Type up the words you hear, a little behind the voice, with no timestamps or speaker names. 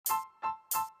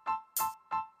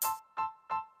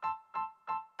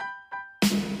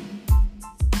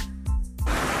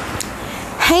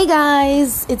Hey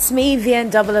guys, it's me,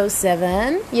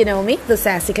 Vian007. You know me, the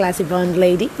sassy, classy blonde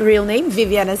lady. Real name,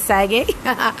 Viviana Sage.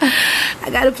 I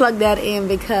gotta plug that in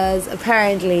because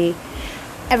apparently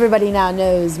everybody now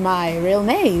knows my real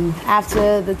name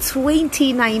after the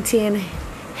 2019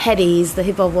 Headies, the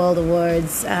Hip Hop World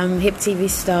Awards, hip TV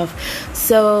stuff.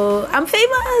 So I'm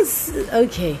famous.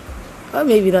 Okay. Or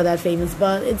maybe not that famous,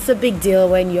 but it's a big deal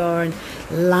when you're on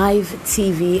live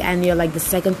TV and you're like the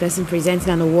second person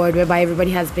presenting an award, whereby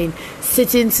everybody has been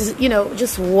sitting to,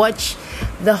 just watch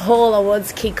the whole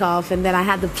awards kick off. And then I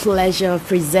had the pleasure of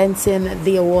presenting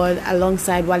the award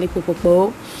alongside Wale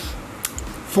Popopo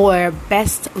for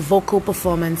Best Vocal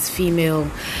Performance Female.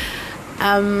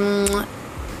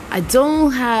 I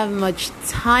don't have much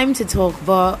time to talk,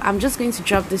 but I'm just going to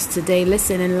drop this today.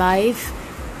 Listen, in life,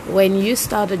 when you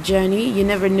start a journey, you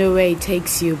never know where it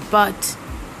takes you, but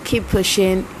keep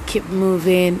pushing, keep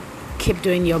moving, keep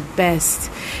doing your best.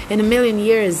 In a million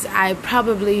years, I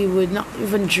probably would not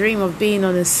even dream of being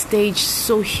on a stage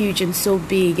so huge and so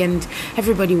big and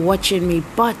everybody watching me,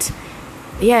 but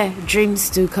yeah, dreams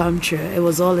do come true. It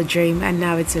was all a dream and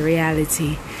now it's a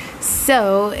reality.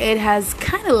 So it has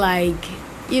kind of like,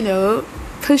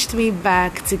 pushed me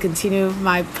back to continue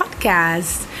my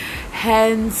podcast.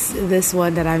 Hence this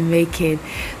one that I'm making.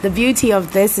 The beauty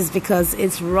of this is because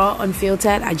it's raw,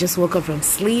 unfiltered. I just woke up from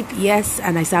sleep, yes,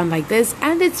 and I sound like this,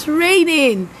 and it's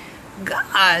raining.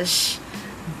 Gosh,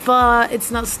 but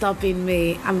it's not stopping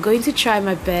me. I'm going to try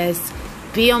my best,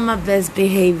 be on my best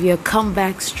behavior, come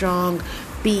back strong,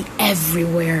 be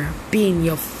everywhere, be in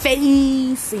your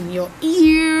face, in your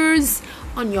ears,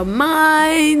 on your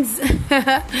minds.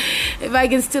 If I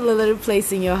can steal a little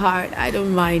place in your heart, I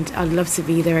don't mind. I'd love to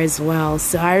be there as well.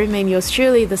 So I remain yours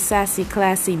truly, the sassy,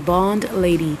 classy Bond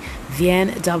lady,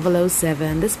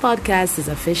 Vian007. This podcast is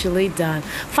officially done.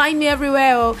 Find me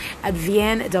everywhere at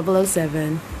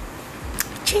Vian007.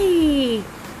 Chee!